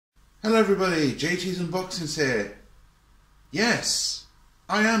Hello everybody, JTSUNBOXINGSUK here. Yes,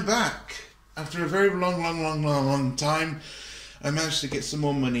 I am back. After a very long time, I managed to get some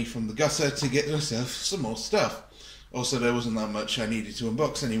more money from the gutter to get myself some more stuff. Also, there wasn't that much I needed to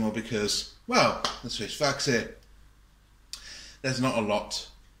unbox anymore because, well, let's face facts here. There's not a lot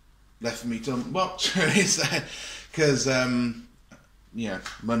left for me to unbox, really, because, yeah,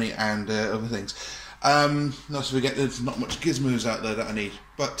 money and other things. Not to forget, there's not much gizmos out there that I need.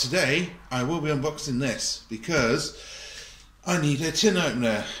 But today, I will be unboxing this because I need a tin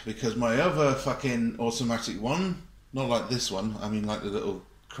opener. Because my other fucking automatic one, not like this one, I mean like the little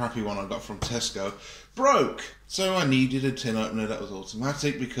crappy one I got from Tesco, broke. So I needed a tin opener that was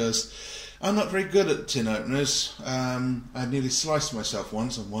automatic because I'm not very good at tin openers. I nearly sliced myself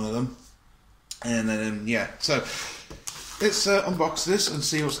once on one of them. And then, yeah, so let's unbox this and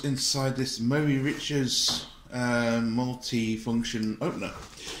see what's inside this Morphy multifunction opener.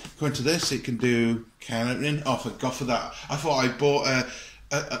 According to this, it can do can opening. Oh, for God for that! I thought I bought an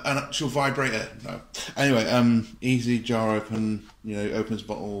actual vibrator. No. Anyway, easy jar open. You know, opens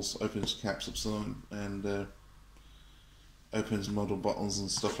bottles, opens caps up some, and opens model bottles and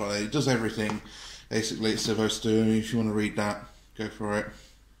stuff like that. It does everything. Basically, it's supposed to. If you want to read that, go for it.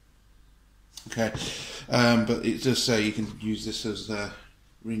 Okay, but it does say you can use this as a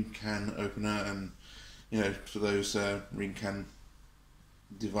ring can opener, and you know, for those ring can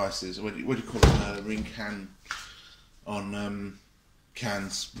devices. What do you call it? Ring can on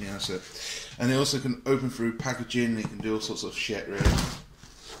cans. Yeah, that's it. And it also can open through packaging. It can do all sorts of shit, really.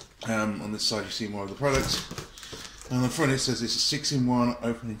 On this side, you see more of the products. And on the front, it says it's a 6-in-1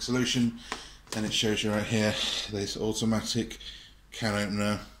 opening solution, and it shows you right here this automatic can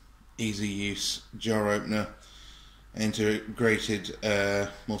opener. Easy use jar opener, integrated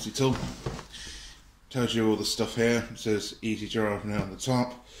multi-tool. Tells you all the stuff here. It says easy jar opener on the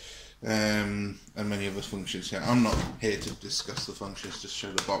top, and many other functions here. I'm not here to discuss the functions, just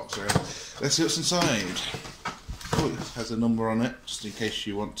show the box around. Let's see what's inside. Oh, it has a number on it, just in case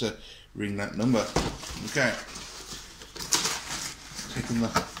you want to ring that number. Okay. Taking the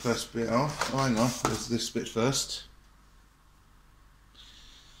first bit off. Oh, hang on, there's this bit first.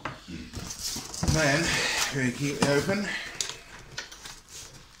 Then we keep it open.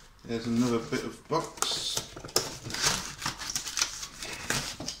 There's another bit of box.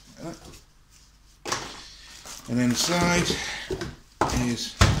 And then inside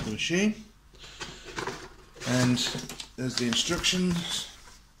is the machine. And there's the instructions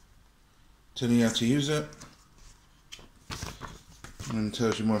telling you how to use it. And it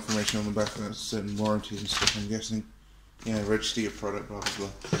tells you more information on the back. That's certain warranties and stuff, I'm guessing. Yeah, register your product, blah blah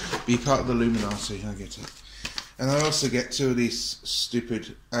blah. Be part of the Illuminati, I get it. And I also get 2 of these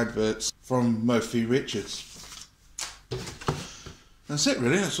stupid adverts from Morphy Richards. That's it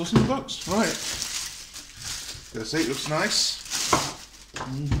really, that's what's in the box. Right. Go see, it looks nice.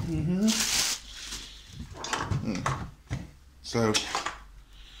 So,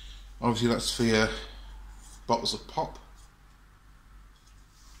 obviously that's for your bottles of pop.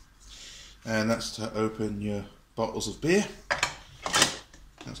 And that's to open your bottles of beer.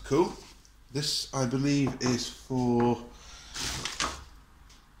 That's cool. This, I believe, is for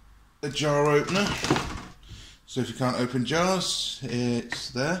a jar opener. So if you can't open jars, it's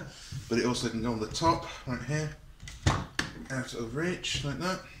there. But it also can go on the top, right here, out of reach, like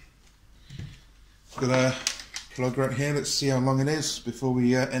that. Got a plug right here. Let's see how long it is before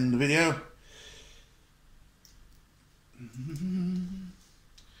we end the video.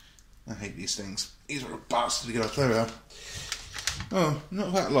 I hate these things. These are a bastard to get off. There we are. Oh,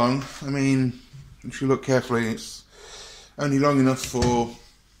 not that long. I mean, if you look carefully, it's only long enough for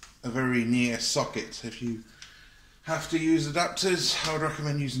a very near socket. If you have to use adapters, I would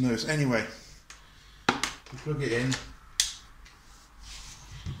recommend using those. Anyway, you plug it in,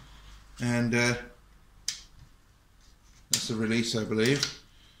 and that's the release, I believe.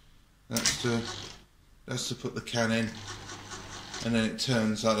 That's to put the can in. And then it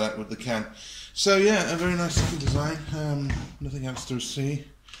turns like that with the can. So yeah, a very nice looking design. Nothing else to see,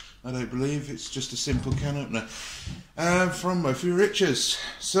 I don't believe. It's just a simple can opener from Morphy Richards.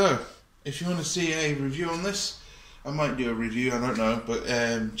 So if you want to see a review on this, I might do a review, I don't know, but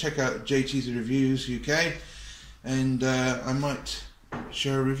check out JT's Reviews UK, and I might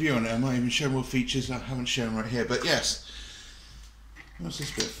show a review on it. I might even show more features I haven't shown right here. But yes, what's this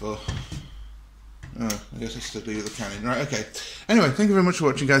bit for? Oh, I guess it's to do with the canning. Right, okay. Anyway, thank you very much for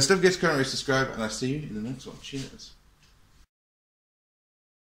watching, guys. Don't forget to comment, rate, subscribe, and I'll see you in the next one. Cheers.